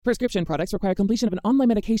Prescription products require completion of an online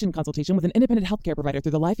medication consultation with an independent healthcare provider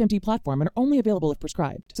through the LifeMD platform and are only available if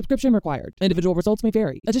prescribed. Subscription required. Individual results may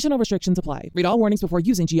vary. Additional restrictions apply. Read all warnings before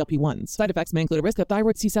using GLP-1s. Side effects may include a risk of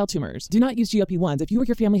thyroid C-cell tumors. Do not use GLP-1s if you or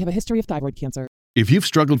your family have a history of thyroid cancer. If you've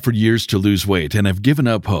struggled for years to lose weight and have given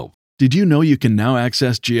up hope, did you know you can now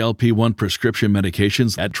access GLP-1 prescription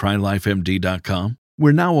medications at TryLifeMD.com?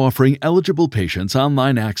 We're now offering eligible patients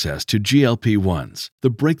online access to GLP-1s, the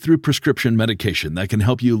breakthrough prescription medication that can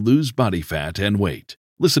help you lose body fat and weight.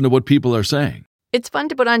 Listen to what people are saying. It's fun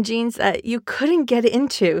to put on jeans that you couldn't get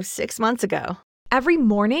into 6 months ago. Every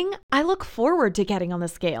morning, I look forward to getting on the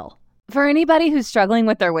scale. For anybody who's struggling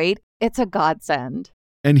with their weight, it's a godsend.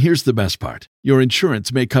 And here's the best part. Your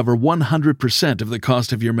insurance may cover 100% of the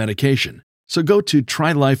cost of your medication. So go to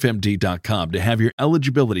TryLifeMD.com to have your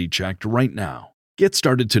eligibility checked right now. Get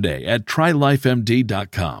started today at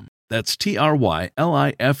TryLifeMD.com. That's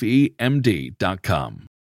TryLifeMD.com.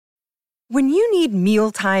 When you need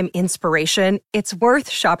mealtime inspiration, it's worth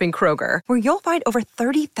shopping Kroger, where you'll find over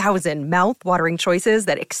 30,000 mouth-watering choices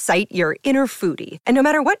that excite your inner foodie. And no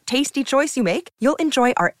matter what tasty choice you make, you'll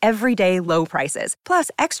enjoy our everyday low prices, plus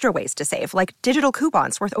extra ways to save, like digital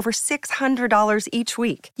coupons worth over $600 each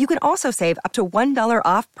week. You can also save up to $1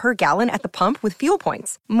 off per gallon at the pump with fuel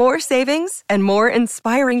points. More savings and more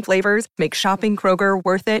inspiring flavors make shopping Kroger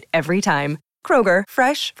worth it every time. Kroger,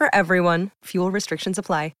 fresh for everyone. Fuel restrictions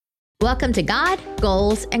apply. Welcome to God,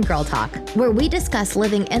 Goals, and Girl Talk, where we discuss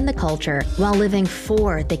living in the culture while living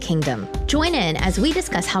for the kingdom. Join in as we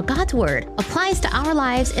discuss how God's Word applies to our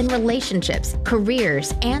lives in relationships,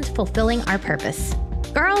 careers, and fulfilling our purpose.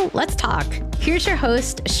 Girl, let's talk. Here's your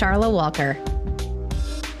host, Charla Walker.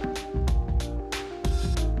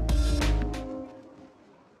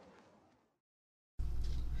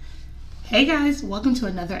 Hey guys, welcome to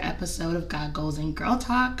another episode of God, Goals, and Girl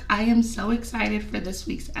Talk. I am so excited for this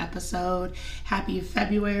week's episode. Happy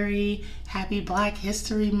February, happy Black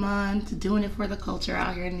History Month, doing it for the culture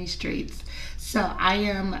out here in these streets. So I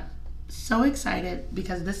am so excited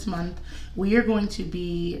because this month we are going to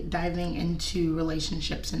be diving into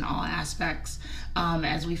relationships in all aspects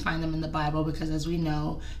as we find them in the Bible, because as we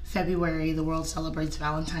know, February, the world celebrates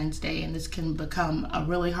Valentine's Day, and this can become a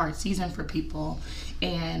really hard season for people.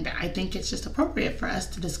 And I think it's just appropriate for us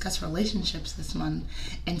to discuss relationships this month.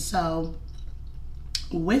 And so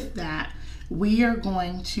with that, we are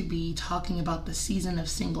going to be talking about the season of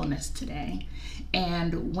singleness today.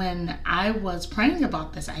 And when I was praying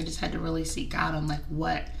about this, I just had to really seek God on like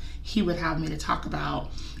what he would have me to talk about.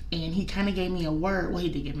 And he kind of gave me a word. Well, he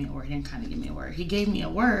did give me a word. He didn't kind of give me a word. He gave me a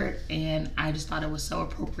word, and I just thought it was so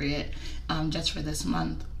appropriate just for this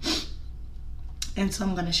month. And so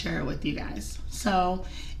I'm going to share it with you guys. So,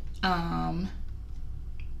 and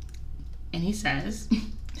he says,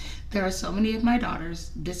 there are so many of my daughters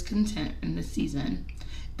discontent in this season.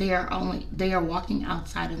 They are walking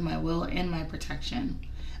outside of my will and my protection.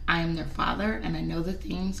 I am their father, and I know the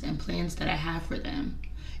things and plans that I have for them.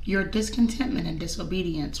 Your discontentment and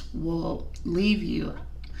disobedience will leave you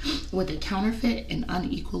with a counterfeit and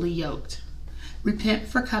unequally yoked. Repent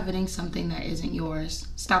for coveting something that isn't yours.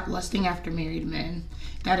 Stop lusting after married men.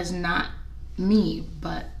 That is not me,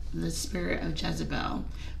 but the spirit of Jezebel.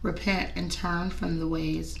 Repent and turn from the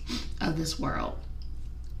ways of this world.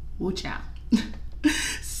 Woo chow.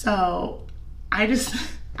 So I was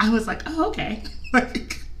like, oh, okay.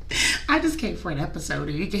 Like, I just came for an episode,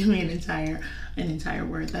 and you gave me an entire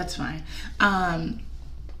word. That's fine.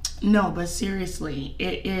 No, but seriously,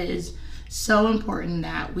 it is so important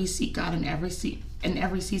that we seek God in every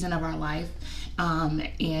season of our life.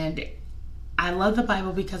 And I love the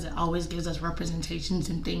Bible because it always gives us representations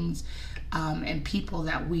and things and people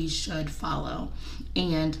that we should follow.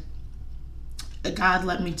 And God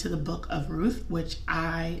led me to the book of Ruth, which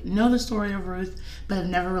I know the story of Ruth, but I've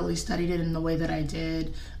never really studied it in the way that I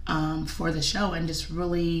did for the show, and just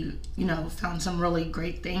really, found some really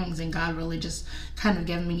great things. And God really just kind of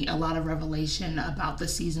gave me a lot of revelation about the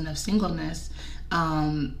season of singleness.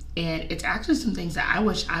 And it's actually some things that I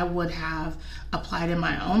wish I would have applied in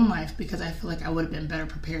my own life, because I feel like I would have been better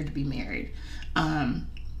prepared to be married.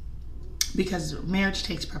 Because marriage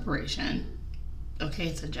takes preparation. Okay,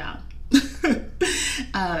 it's a job.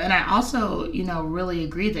 And I also, really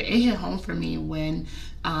agree that it hit home for me when,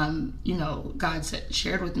 God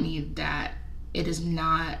shared with me that it is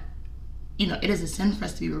not, it is a sin for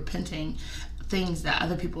us to be repenting things that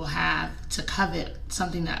other people have, to covet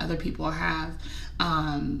something that other people have,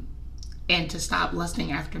 and to stop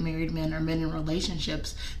lusting after married men or men in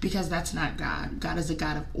relationships, because that's not God. God is a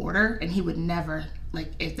God of order, and he would never,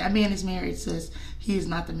 if that man is married, sis, he is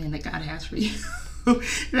not the man that God has for you.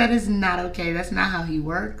 That is not okay. That's not how he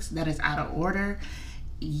works. That is out of order.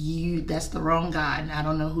 That's the wrong God. And I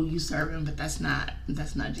don't know who you serving, but that's not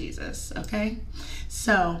Jesus. Okay.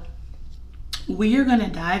 So we are going to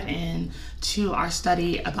dive in to our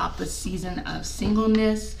study about the season of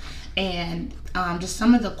singleness and just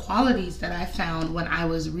some of the qualities that I found when I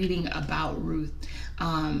was reading about Ruth.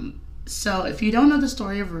 So if you don't know the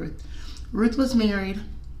story of Ruth, Ruth was married.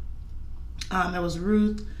 It was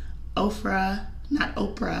Ruth, Ophrah,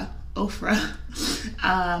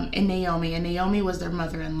 and Naomi. And Naomi was their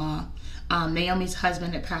mother-in-law. Naomi's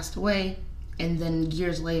husband had passed away, and then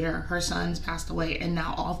years later, her sons passed away, and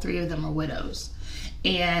now all three of them are widows.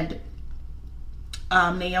 And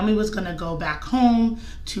Naomi was going to go back home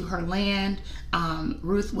to her land.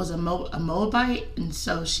 Ruth was a Moabite, and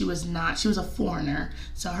so she was a foreigner.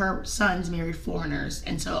 So her sons married foreigners.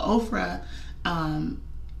 And so Ophrah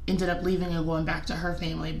ended up leaving and going back to her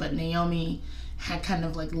family, but Naomi had kind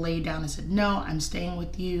of like laid down and said, no, I'm staying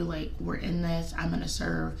with you. Like, we're in this. I'm going to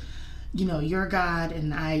serve, your God.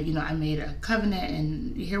 And I made a covenant,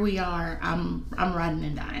 and here we are. I'm riding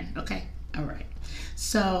and dying. Okay. All right.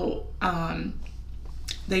 So,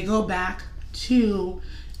 they go back to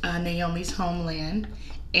Naomi's homeland,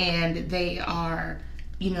 and they are,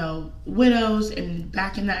 widows. And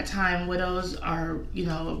back in that time, widows are,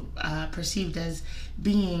 perceived as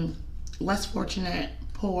being less fortunate,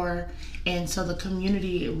 poor, and so the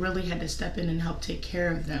community really had to step in and help take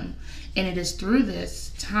care of them. And it is through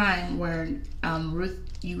this time where Ruth,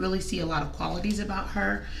 you really see a lot of qualities about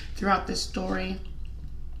her throughout this story.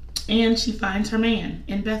 And she finds her man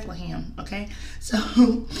in Bethlehem. Okay,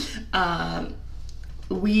 so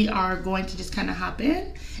we are going to just kind of hop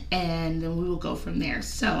in, and then we will go from there.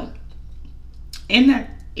 So in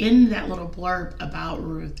that little blurb about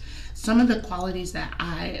Ruth, some of the qualities that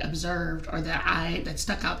I observed or that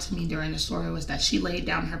stuck out to me during the story was that she laid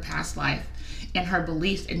down her past life and her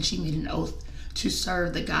beliefs, and she made an oath to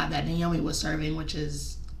serve the God that Naomi was serving, which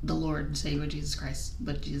is the Lord and Savior Jesus Christ,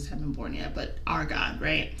 but Jesus hadn't been born yet, but our God,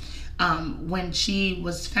 right? When she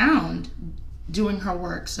was found doing her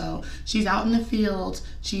work, so she's out in the field,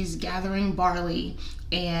 she's gathering barley,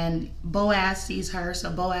 and Boaz sees her.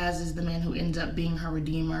 So Boaz is the man who ends up being her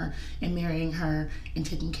redeemer and marrying her and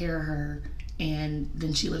taking care of her, and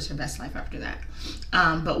then she lives her best life after that.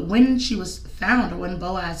 But when she was found, or when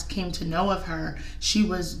Boaz came to know of her, she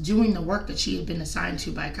was doing the work that she had been assigned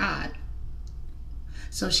to by God.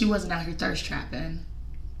 So she wasn't out here thirst trapping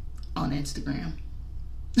on Instagram.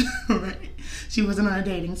 Right? She wasn't on a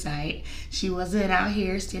dating site. She wasn't out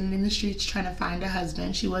here standing in the streets trying to find a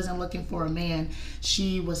husband. She wasn't looking for a man.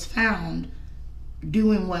 She was found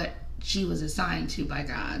doing what she was assigned to by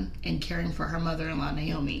God and caring for her mother-in-law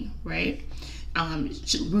Naomi, right?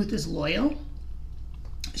 Ruth is loyal.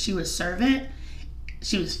 She was servant.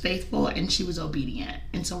 She was faithful, and she was obedient.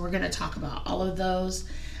 And so we're going to talk about all of those.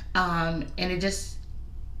 And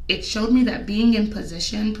it showed me that being in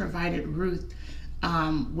position provided Ruth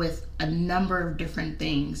with a number of different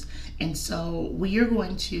things. And so we are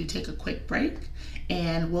going to take a quick break,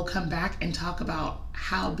 and we'll come back and talk about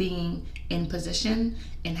how being in position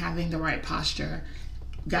and having the right posture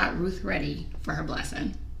got Ruth ready for her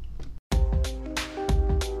blessing.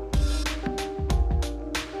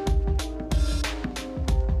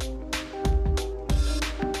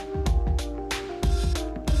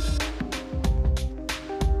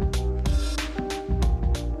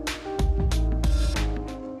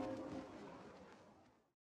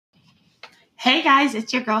 Hey guys,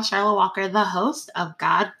 it's your girl Charlotte Walker, the host of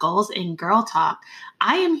God, Goals, and Girl Talk.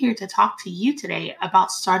 I am here to talk to you today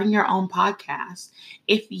about starting your own podcast.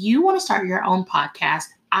 If you want to start your own podcast,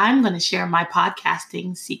 I'm going to share my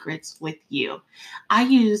podcasting secrets with you. I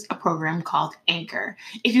use a program called Anchor.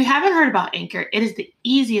 If you haven't heard about Anchor, it is the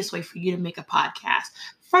easiest way for you to make a podcast.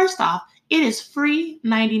 First off, it is free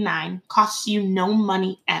 99, costs you no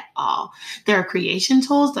money at all. There are creation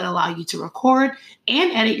tools that allow you to record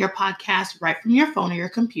and edit your podcast right from your phone or your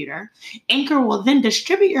computer. Anchor will then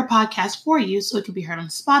distribute your podcast for you so it can be heard on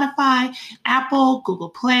Spotify, Apple,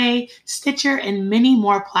 Google Play, Stitcher, and many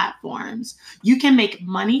more platforms. You can make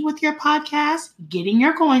money with your podcast, getting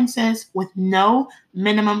your coins with no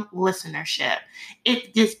minimum listenership.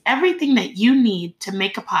 It is everything that you need to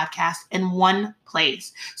make a podcast in one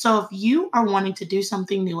place. So if you are wanting to do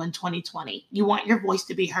something new in 2020, you want your voice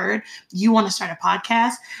to be heard, you want to start a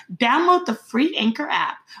podcast, download the free Anchor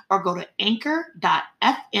app or go to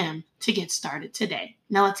anchor.fm to get started today.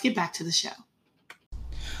 Now let's get back to the show.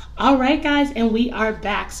 All right, guys, and we are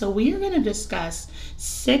back. So we are going to discuss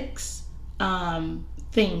 6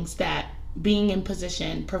 things that being in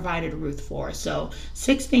position provided Ruth for. So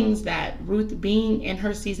 6 things that Ruth, being in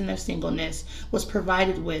her season of singleness, was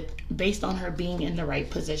provided with based on her being in the right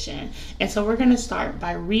position. And so we're going to start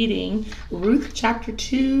by reading Ruth chapter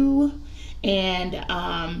 2, and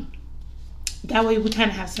that way we kind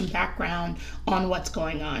of have some background on what's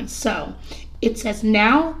going on. So it says,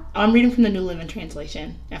 now, I'm reading from the New Living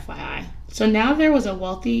Translation, FYI. So now there was a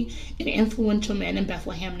wealthy and influential man in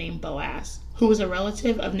Bethlehem named Boaz, who was a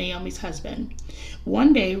relative of Naomi's husband.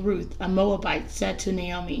 One day, Ruth, a Moabite, said to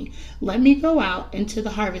Naomi, "Let me go out into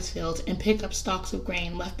the harvest fields and pick up stalks of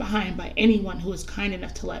grain left behind by anyone who is kind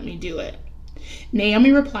enough to let me do it."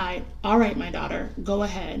 Naomi replied, "All right, my daughter, go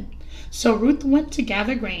ahead." So Ruth went to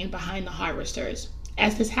gather grain behind the harvesters.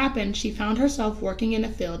 As this happened, she found herself working in a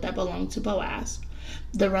field that belonged to Boaz,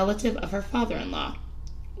 the relative of her father-in-law.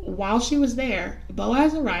 While she was there,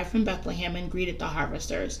 Boaz arrived from Bethlehem and greeted the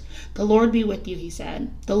harvesters. "The Lord be with you," he said.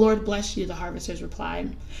 "The Lord bless you," the harvesters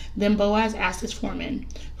replied. Then Boaz asked his foreman,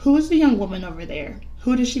 "Who is the young woman over there?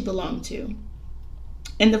 Who does she belong to?"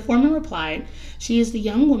 And the foreman replied, "She is the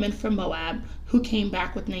young woman from Moab who came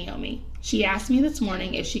back with Naomi. She asked me this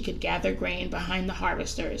morning if she could gather grain behind the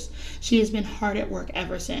harvesters. She has been hard at work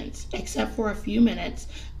ever since, except for a few minutes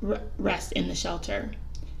rest in the shelter."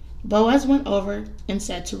 Boaz went over and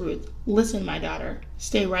said to Ruth, "Listen, my daughter,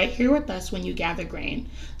 stay right here with us when you gather grain.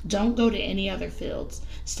 Don't go to any other fields.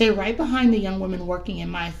 Stay right behind the young women working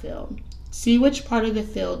in my field. See which part of the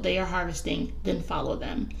field they are harvesting, then follow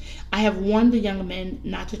them. I have warned the young men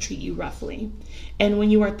not to treat you roughly. And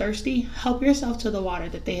when you are thirsty, help yourself to the water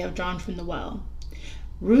that they have drawn from the well."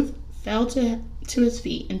 Ruth fell to his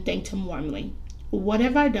feet and thanked him warmly. "What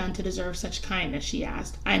have I done to deserve such kindness?" she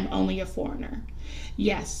asked. "I am only a foreigner."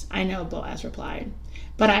 "Yes, I know," Boaz replied.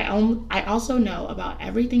 "But I also know about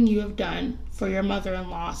everything you have done for your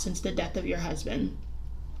mother-in-law since the death of your husband.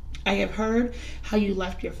 I have heard how you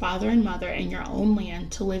left your father and mother and your own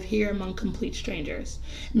land to live here among complete strangers.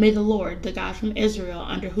 May the Lord, the God from Israel,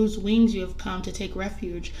 under whose wings you have come to take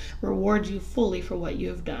refuge, reward you fully for what you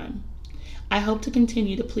have done." "I hope to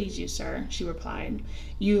continue to please you, sir," she replied.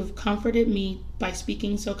 "You have comforted me by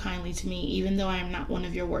speaking so kindly to me, even though I am not one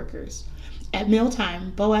of your workers." At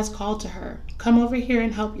mealtime, Boaz called to her, "Come over here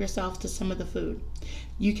and help yourself to some of the food.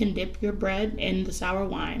 You can dip your bread in the sour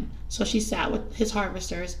wine." So she sat with his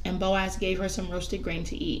harvesters, and Boaz gave her some roasted grain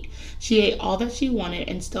to eat. She ate all that she wanted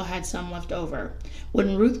and still had some left over.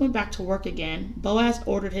 When Ruth went back to work again, Boaz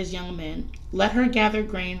ordered his young men, "Let her gather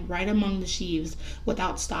grain right among the sheaves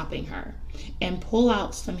without stopping her, and pull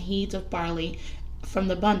out some heads of barley from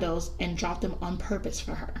the bundles and drop them on purpose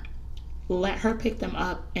for her. Let her pick them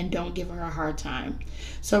up and don't give her a hard time."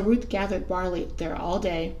 So Ruth gathered barley there all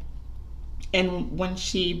day, and when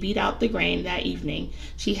she beat out the grain that evening,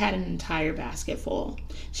 she had an entire basket full.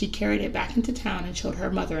 She carried it back into town and showed her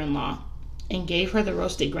mother-in-law and gave her the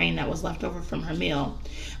roasted grain that was left over from her meal.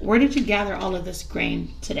 "Where did you gather all of this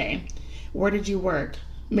grain today? Where did you work?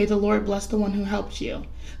 May the Lord bless the one who helped you."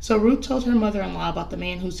 So Ruth told her mother-in-law about the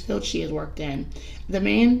man whose field she had worked in. "The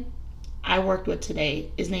man I worked with today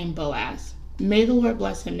is named Boaz. May the Lord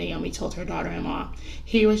bless him," Naomi told her daughter-in-law.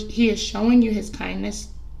 He is showing you his kindness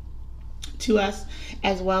to us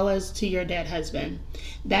as well as to your dead husband.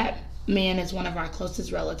 That man is one of our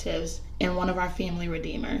closest relatives and one of our family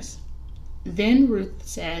redeemers." Then Ruth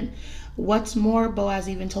said, "What's more, Boaz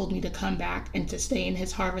even told me to come back and to stay in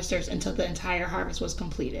his harvesters until the entire harvest was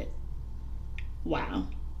completed." Wow.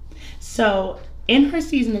 So in her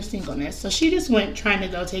season of singleness, so she just went trying to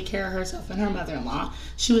go take care of herself and her mother-in-law.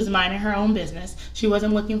 She was minding her own business. She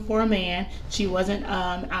wasn't looking for a man. She wasn't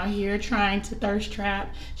out here trying to thirst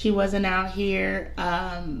trap. She wasn't out here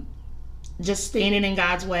just standing in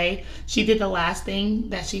God's way. She did the last thing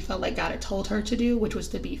that she felt like God had told her to do, which was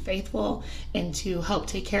to be faithful and to help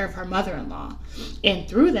take care of her mother-in-law. And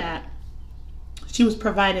through that, she was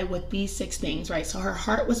provided with these 6 things, right? So her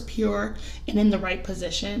heart was pure and in the right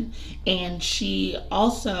position. And she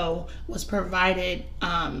also was provided,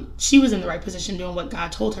 she was in the right position doing what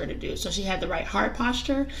God told her to do. So she had the right heart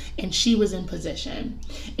posture and she was in position.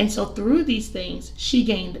 And so through these things, she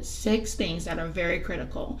gained 6 things that are very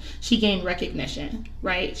critical. She gained recognition,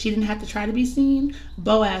 right? She didn't have to try to be seen.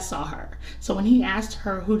 Boaz saw her. So when he asked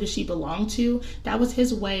her, who does she belong to? That was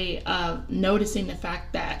his way of noticing the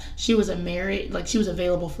fact that she was she was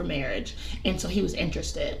available for marriage, and so he was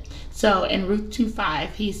interested. So in Ruth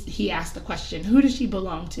 2:5, he asked the question, who does she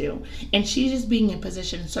belong to? And she's just being in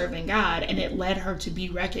position serving God, and it led her to be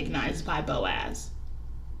recognized by Boaz.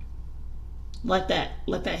 Let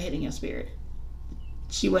that hit in your spirit.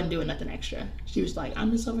 She wasn't doing nothing extra. She was like,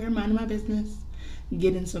 I'm just over here minding my business.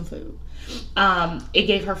 getting some food. It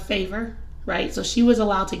gave her favor, right? So she was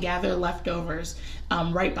allowed to gather leftovers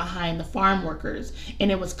right behind the farm workers. And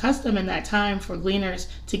it was custom in that time for gleaners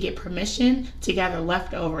to get permission to gather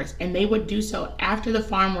leftovers. And they would do so after the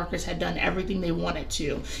farm workers had done everything they wanted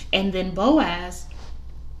to. And then Boaz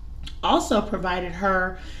also provided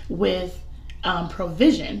her with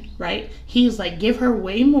provision, right? He was like, give her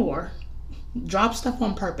way more. Drop stuff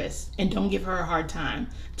on purpose and don't give her a hard time.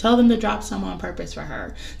 Tell them to drop some on purpose for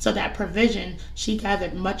her. So that provision, she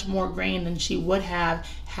gathered much more grain than she would have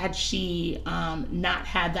had she not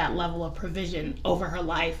had that level of provision over her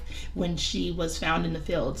life when she was found in the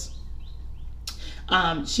fields.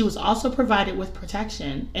 She was also provided with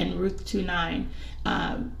protection. In Ruth 2:9,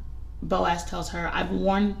 Boaz tells her, I've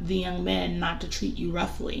warned the young men not to treat you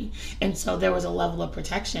roughly. And so there was a level of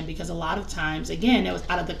protection, because a lot of times, again, it was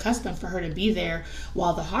out of the custom for her to be there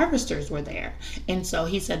while the harvesters were there. And so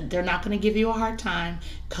he said, they're not going to give you a hard time.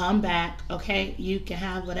 Come back. Okay. You can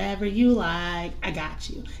have whatever you like. I got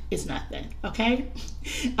you. It's nothing. Okay.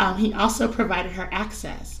 He also provided her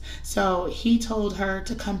access. So he told her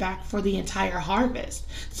to come back for the entire harvest.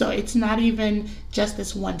 So it's not even just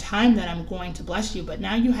this one time that I'm going to bless you, but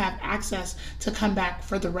now you have access to come back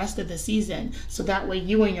for the rest of the season. So that way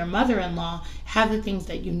you and your mother-in-law have the things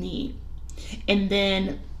that you need. And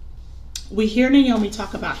then we hear Naomi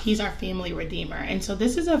talk about, he's our family redeemer. And so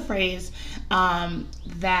this is a phrase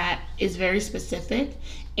that is very specific,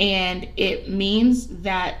 and it means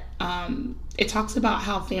that it talks about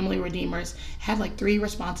how family redeemers had like 3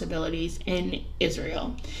 responsibilities in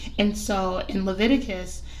Israel. And so in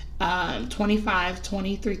Leviticus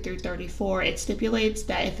 25:23 through 34, it stipulates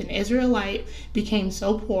that if an Israelite became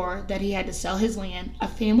so poor that he had to sell his land, a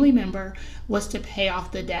family member was to pay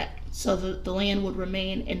off the debt so that the land would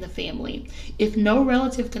remain in the family. If no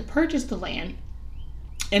relative could purchase the land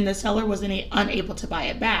and the seller was unable to buy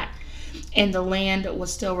it back, and the land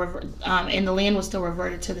was still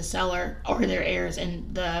reverted to the seller or their heirs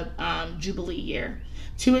in the Jubilee year.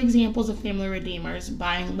 2 examples of family redeemers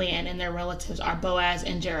buying land and their relatives are Boaz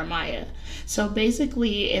and Jeremiah. So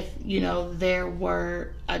basically, if there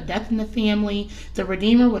were a death in the family, the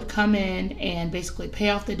redeemer would come in and basically pay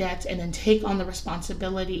off the debts and then take on the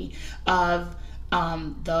responsibility of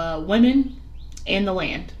the women and the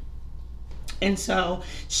land. And so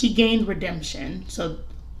she gained redemption. So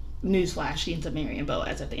newsflash, she ends up marrying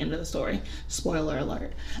Boaz at the end of the story. Spoiler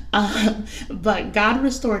alert. But God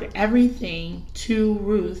restored everything to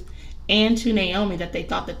Ruth and to Naomi that they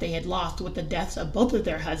thought that they had lost with the deaths of both of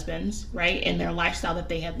their husbands, right? And their lifestyle that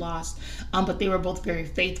they had lost. But they were both very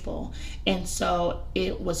faithful. And so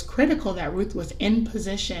it was critical that Ruth was in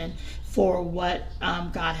position for what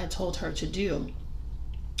God had told her to do.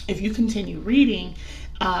 If you continue reading,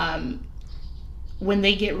 when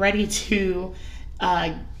they get ready to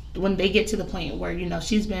when they get to the point where,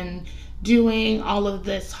 she's been doing all of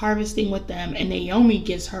this harvesting with them, and Naomi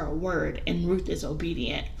gives her a word, and Ruth is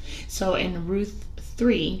obedient. So in Ruth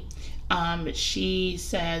 3, she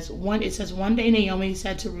says, one day Naomi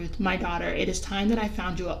said to Ruth, my daughter, it is time that I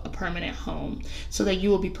found you a permanent home so that you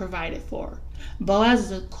will be provided for.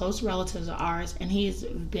 Boaz is a close relative of ours, and he's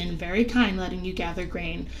been very kind letting you gather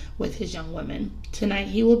grain with his young women. Tonight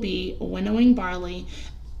he will be winnowing barley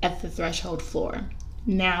at the threshold floor.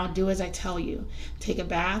 Now do as I tell you. Take a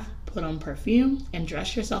bath, put on perfume, and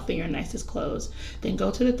dress yourself in your nicest clothes. Then go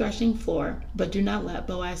to the threshing floor, but do not let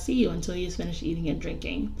Boaz see you until he has finished eating and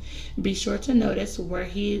drinking. Be sure to notice where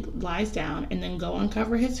he lies down, and then go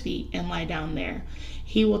uncover his feet and lie down there.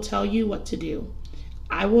 He will tell you what to do.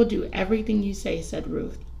 I will do everything you say, said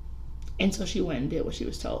Ruth. And so she went and did what she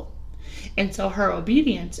was told. And so her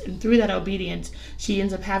obedience, and through that obedience, she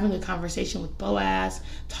ends up having a conversation with Boaz,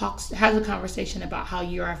 has a conversation about how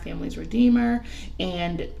you're our family's redeemer,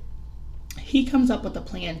 and he comes up with a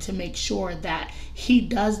plan to make sure that he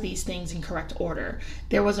does these things in correct order.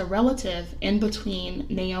 There was a relative in between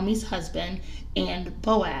Naomi's husband and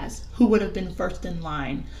Boaz who would have been first in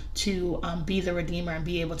line to be the redeemer and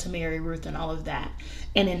be able to marry Ruth and all of that.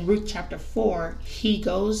 And in Ruth chapter 4, he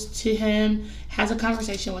goes to him, has a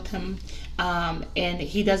conversation with him, and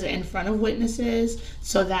he does it in front of witnesses,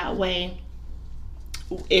 so that way,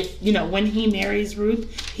 if when he marries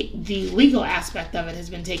Ruth, the legal aspect of it has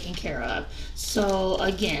been taken care of. So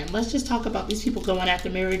again, let's just talk about these people going after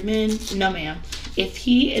married men. No, ma'am. If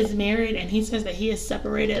he is married and he says that he is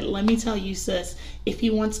separated, let me tell you, sis, if he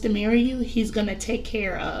wants to marry you, he's going to take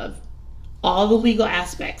care of all the legal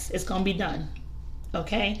aspects. It's going to be done.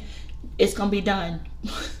 Okay? It's going to be done.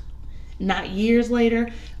 Not years later,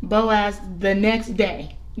 Boaz the next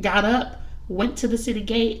day got up, went to the city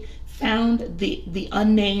gate, found the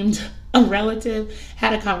unnamed a relative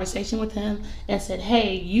had a conversation with him and said,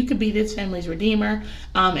 hey, you could be this family's redeemer.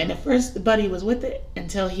 And at first Buddy was with it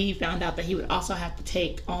until he found out that he would also have to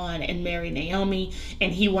take on and marry Naomi,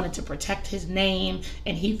 and he wanted to protect his name,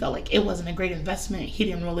 and he felt like it wasn't a great investment. He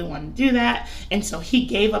didn't really want to do that, and so he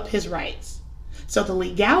gave up his rights. So the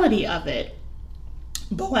legality of it,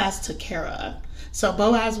 Boaz took care of. So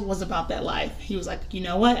Boaz was about that life. He was like, you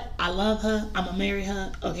know what? I love her. I'm going to marry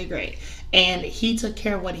her. Okay, great. And he took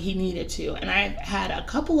care of what he needed to. And I've had a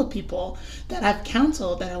couple of people that I've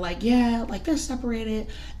counseled that are like, yeah, like they're separated.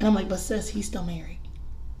 And I'm like, but sis, he's still married.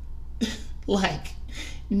 Like,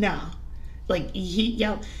 no. Like,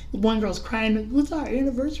 one girl's crying, what's our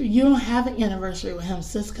anniversary? You don't have an anniversary with him,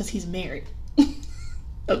 sis, because he's married.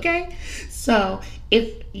 Okay? So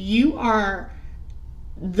if you are...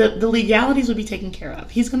 The legalities will be taken care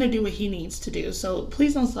of. He's going to do what he needs to do. So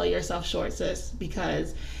please don't sell yourself short, sis,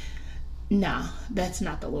 because nah, that's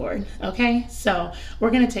not the Lord. Okay? So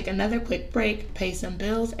we're going to take another quick break, pay some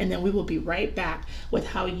bills, and then we will be right back with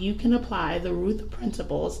how you can apply the Ruth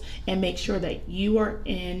principles and make sure that you are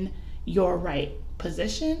in your right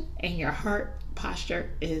position and your heart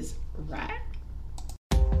posture is right.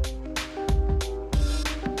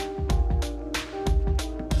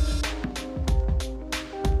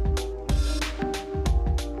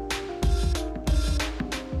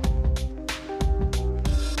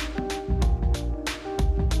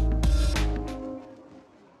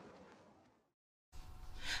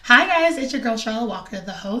 Hi guys, it's your girl Charlotte Walker,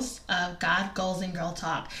 the host of God, Goals, and Girl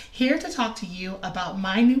Talk, here to talk to you about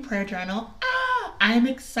my new prayer journal. I am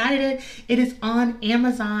excited. It is on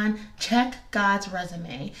Amazon. Check God's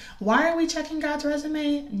Resume. Why are we checking God's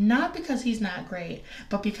resume? Not because he's not great,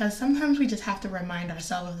 but because sometimes we just have to remind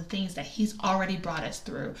ourselves of the things that he's already brought us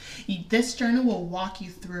through. This journal will walk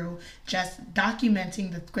you through just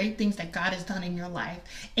documenting the great things that God has done in your life.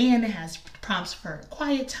 And it has prompts for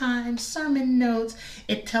quiet time, sermon notes.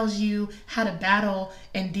 It tells you how to battle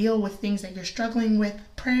and deal with things that you're struggling with,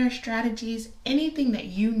 prayer strategies, anything that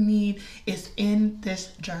you need is in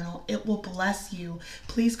this journal. It will bless you.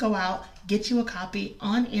 Please go out, get you a copy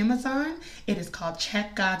on Amazon. It is called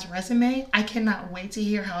Check God's Resume. I cannot wait to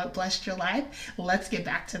hear how it blessed your life. Let's get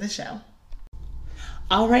back to the show.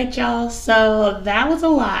 All right, y'all. So that was a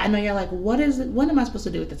lot. I know you're like, what am I supposed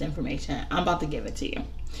to do with this information? I'm about to give it to you.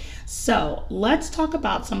 So let's talk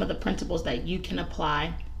about some of the principles that you can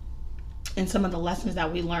apply and some of the lessons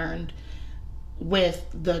that we learned with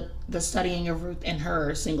the studying of Ruth in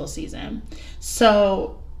her single season.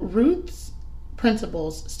 So Ruth's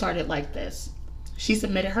principles started like this. She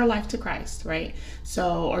submitted her life to Christ, right?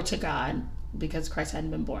 Or to God, because Christ hadn't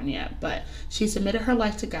been born yet, but she submitted her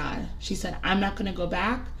life to God. She said, I'm not going to go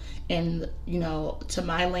back and, to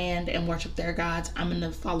my land and worship their gods. I'm going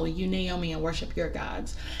to follow you, Naomi, and worship your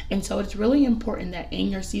gods. And so it's really important that in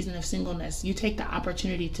your season of singleness, you take the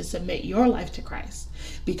opportunity to submit your life to Christ,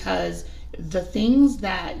 because the things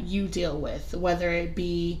that you deal with, whether it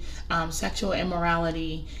be sexual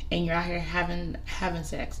immorality and you're out here having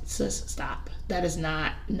sex, sis, stop. That is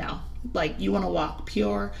not, no. Like, you want to walk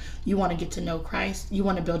pure. You want to get to know Christ. You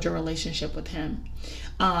want to build your relationship with him.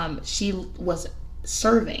 She was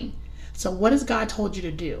serving. So what has God told you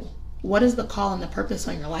to do? What is the call and the purpose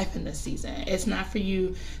on your life in this season? It's not for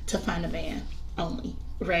you to find a man only.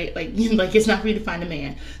 Right? Like it's not for you to find a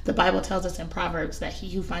man. The Bible tells us in Proverbs that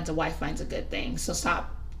he who finds a wife finds a good thing. So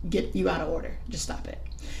stop, get you out of order. Just stop it.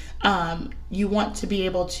 You want to be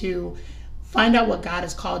able to find out what God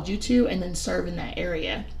has called you to and then serve in that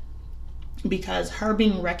area. Because her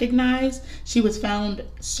being recognized, she was found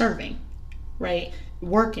serving, right?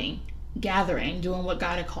 Working, gathering, doing what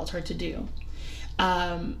God had called her to do.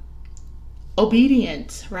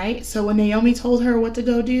 Obedient, right? So when Naomi told her what to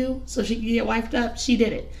go do so she could get wiped up, she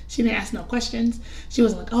did it. She didn't ask no questions. She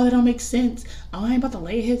wasn't like, oh, that don't make sense. Oh, I ain't about to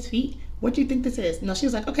lay at his feet. What do you think this is? No, she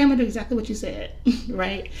was like, okay, I'm gonna do exactly what you said,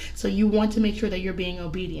 right? So you want to make sure that you're being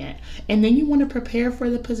obedient. And then you want to prepare for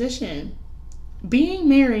the position. Being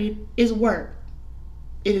married is work.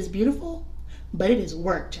 It is beautiful, but it is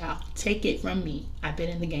work, child. Take it from me. I've been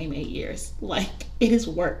in the game 8 years. Like, it is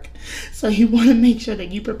work. So you want to make sure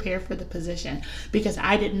that you prepare for the position, because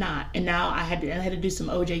I did not. And now I had to do some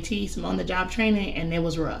OJT, some on-the-job training, and it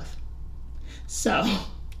was rough. So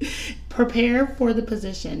prepare for the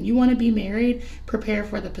position. You want to be married, prepare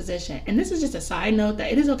for the position. And this is just a side note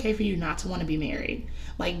that it is okay for you not to want to be married.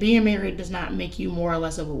 Like, being married does not make you more or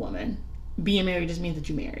less of a woman. Being married just means that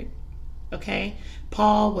you're married. Okay?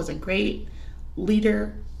 Paul was a great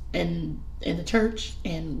leader in the church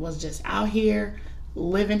and was just out here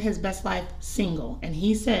living his best life single. And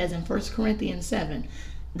he says in 1 Corinthians 7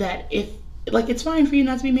 that if like, it's fine for you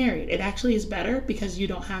not to be married. It actually is better because you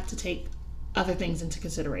don't have to take other things into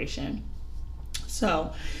consideration.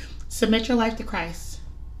 So submit your life to Christ.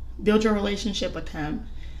 Build your relationship with him.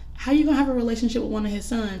 How you gonna have a relationship with one of his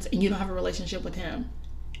sons and you don't have a relationship with him?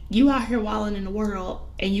 You out here wilding in the world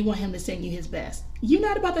and you want him to send you his best. You're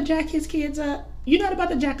not about to jack his kids up. You're not about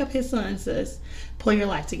to jack up his son, sis. Pull your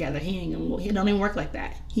life together. He don't even work like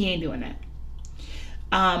that. He ain't doing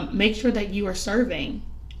that. Make sure that you are serving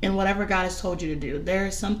in whatever God has told you to do. There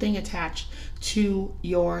is something attached to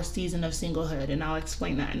your season of singlehood, and I'll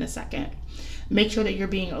explain that in a second. Make sure that you're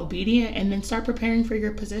being obedient, and then start preparing for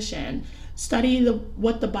your position. Study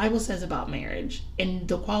what the Bible says about marriage and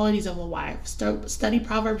the qualities of a wife. Study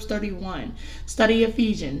Proverbs 31. Study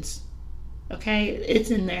Ephesians. Okay, it's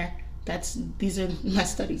in there. These are my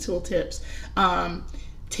study tool tips.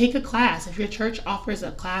 Take a class. If your church offers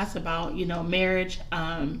a class about, marriage,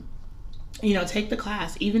 take the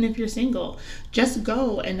class. Even if you're single, just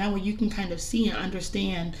go, and that way you can kind of see and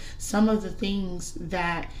understand some of the things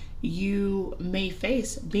that you may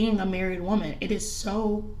face being a married woman. It is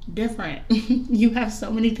so different. You have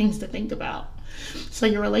so many things to think about. So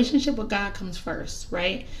your relationship with God comes first,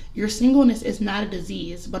 right? Your singleness is not a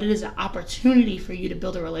disease, but it is an opportunity for you to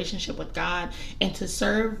build a relationship with God and to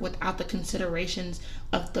serve without the considerations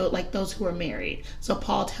of those who are married. So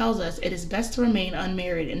Paul tells us it is best to remain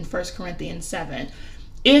unmarried in 1 Corinthians 7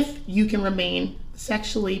 if you can remain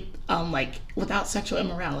sexually without sexual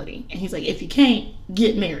immorality. And he's like, if you can't,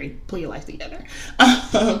 get married, pull your life together.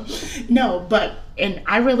 And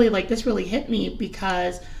I really this really hit me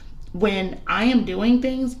because when I am doing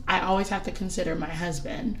things, I always have to consider my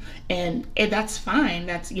husband, and that's fine.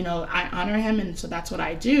 That's, I honor him, and so that's what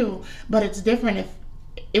I do. But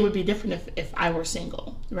it would be different if I were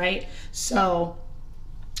single, right? So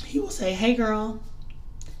he will say, hey girl,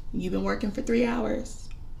 you've been working for 3 hours.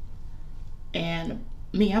 And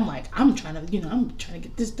me, I'm like, I'm trying to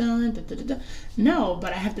get this done. Da, da, da, da. No,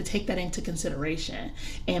 but I have to take that into consideration.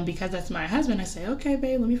 And because that's my husband, I say, okay,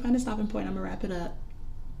 babe, let me find a stopping point. I'm gonna wrap it up.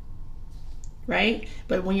 Right?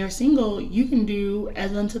 But when you're single, you can do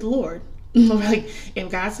as unto the Lord. Like, if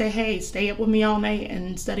God said, hey, stay up with me all night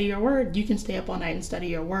and study your word, you can stay up all night and study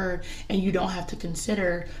your word, and you don't have to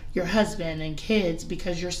consider your husband and kids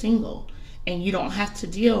because you're single. And you don't have to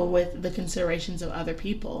deal with the considerations of other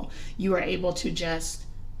people. You are able to just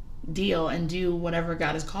deal and do whatever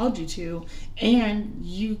God has called you to, and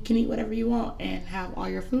you can eat whatever you want and have all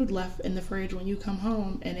your food left in the fridge when you come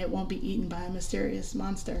home, and it won't be eaten by a mysterious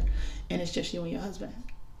monster, and it's just you and your husband.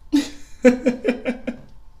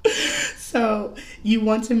 So you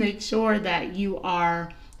want to make sure that you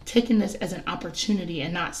are taking this as an opportunity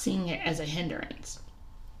and not seeing it as a hindrance.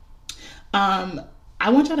 I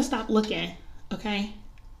want y'all to stop looking, okay?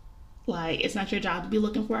 It's not your job to be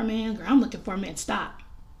looking for a man. Girl, I'm looking for a man. Stop.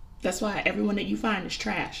 That's why everyone that you find is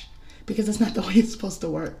trash, because it's not the way it's supposed to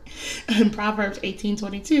work. In Proverbs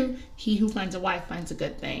 18:22, he who finds a wife finds a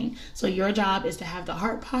good thing. So your job is to have the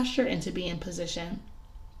heart posture and to be in position.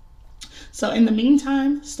 So in the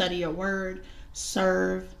meantime, study your word,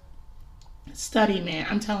 serve, study, man.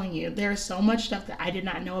 I'm telling you, there's so much stuff that I did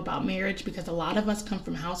not know about marriage, because a lot of us come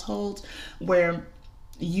from households where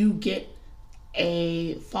you get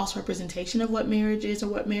a false representation of what marriage is or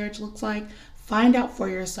what marriage looks like. Find out for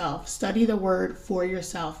yourself. Study the word for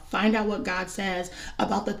yourself. Find out what God says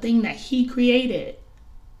about the thing that he created.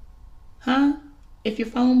 If your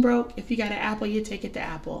phone broke, if you got an Apple, you take it to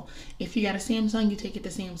Apple. If you got a Samsung, you take it to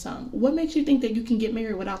Samsung. What makes you think that you can get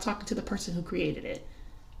married without talking to the person who created it?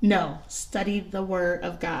 No, study the word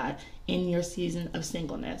of God in your season of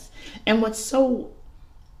singleness. And what's so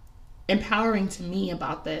empowering to me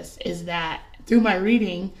about this is that through my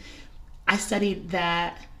reading, I studied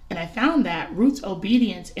that, and I found that Ruth's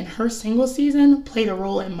obedience in her single season played a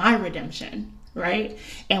role in my redemption, right?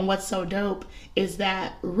 And what's so dope is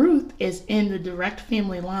that Ruth is in the direct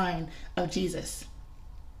family line of Jesus,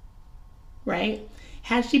 right?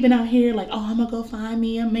 Had she been out here I'm gonna go find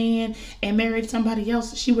me a man and marry somebody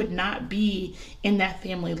else, she would not be in that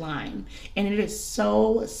family line. And it is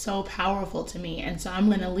so, so powerful to me. And so I'm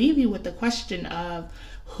gonna leave you with the question of,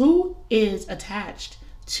 who is attached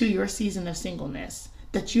to your season of singleness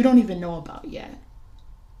that you don't even know about yet?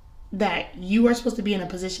 That you are supposed to be in a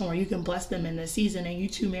position where you can bless them in this season, and you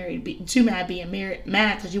too mad being married,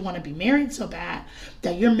 mad because you want to be married so bad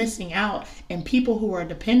that you're missing out, and people who are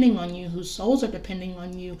depending on you, whose souls are depending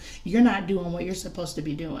on you, you're not doing what you're supposed to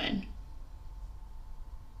be doing.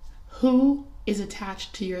 Who is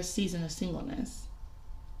attached to your season of singleness?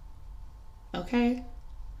 Okay?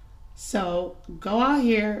 So go out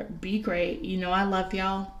here, be great. I love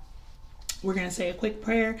y'all. We're going to say a quick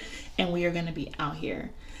prayer and we are going to be out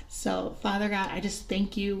here. So, Father God, I just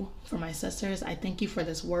thank you for my sisters. I thank you for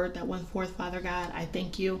this word that went forth, Father God. I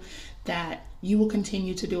thank you that you will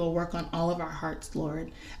continue to do a work on all of our hearts,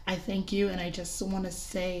 Lord. I thank you, and I just want to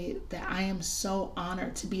say that I am so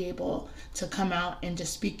honored to be able to come out and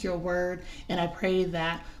just speak your word, and I pray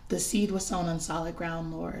that the seed was sown on solid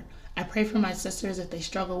ground, Lord. I pray for my sisters if they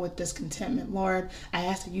struggle with discontentment, Lord. I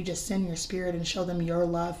ask that you just send your spirit and show them your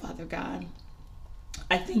love, Father God.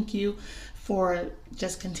 I thank you for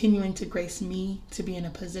just continuing to grace me to be in a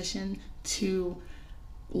position to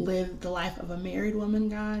live the life of a married woman,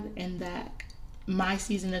 God, and that my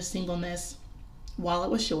season of singleness, while it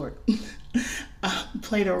was short,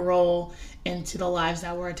 played a role into the lives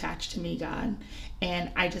that were attached to me, God. And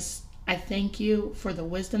I thank you for the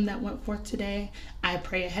wisdom that went forth today. I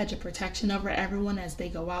pray a hedge of protection over everyone as they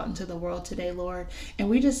go out into the world today, Lord. And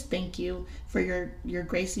we just thank you for your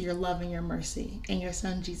grace, your love, and your mercy. In your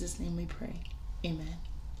son, Jesus' name we pray. Amen.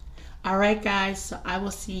 All right, guys. So I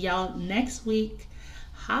will see y'all next week.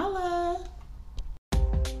 Holla.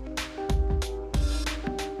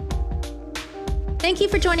 Thank you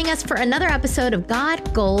for joining us for another episode of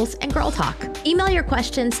God, Goals, and Girl Talk. Email your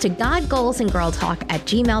questions to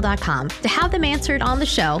godgoalsandgirltalk@gmail.com to have them answered on the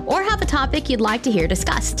show or have a topic you'd like to hear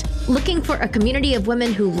discussed. Looking for a community of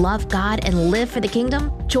women who love God and live for the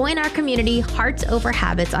kingdom? Join our community, Hearts Over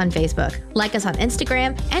Habits, on Facebook. Like us on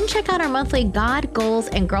Instagram and check out our monthly God, Goals,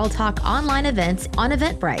 and Girl Talk online events on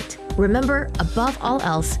Eventbrite. Remember, above all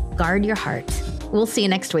else, guard your heart. We'll see you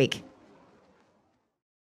next week.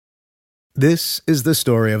 This is the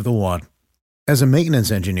story of the one. As a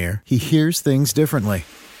maintenance engineer, he hears things differently.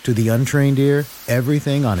 To the untrained ear,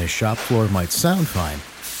 everything on his shop floor might sound fine,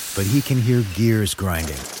 but he can hear gears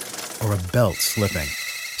grinding or a belt slipping.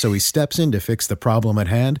 So he steps in to fix the problem at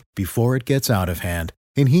hand before it gets out of hand.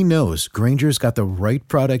 And he knows Grainger's got the right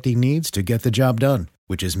product he needs to get the job done,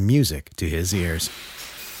 which is music to his ears.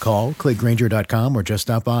 Call, click Grainger.com, or just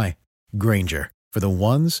stop by. Grainger, for the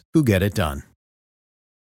ones who get it done.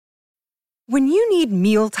 When you need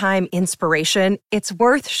mealtime inspiration, it's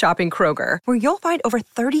worth shopping Kroger, where you'll find over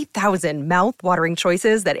 30,000 mouth-watering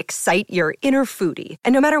choices that excite your inner foodie.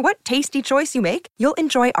 And no matter what tasty choice you make, you'll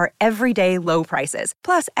enjoy our everyday low prices,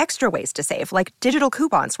 plus extra ways to save, like digital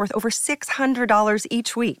coupons worth over $600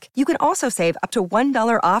 each week. You can also save up to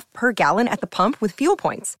 $1 off per gallon at the pump with fuel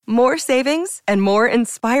points. More savings and more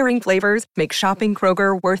inspiring flavors make shopping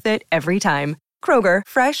Kroger worth it every time. Kroger,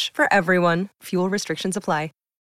 fresh for everyone. Fuel restrictions apply.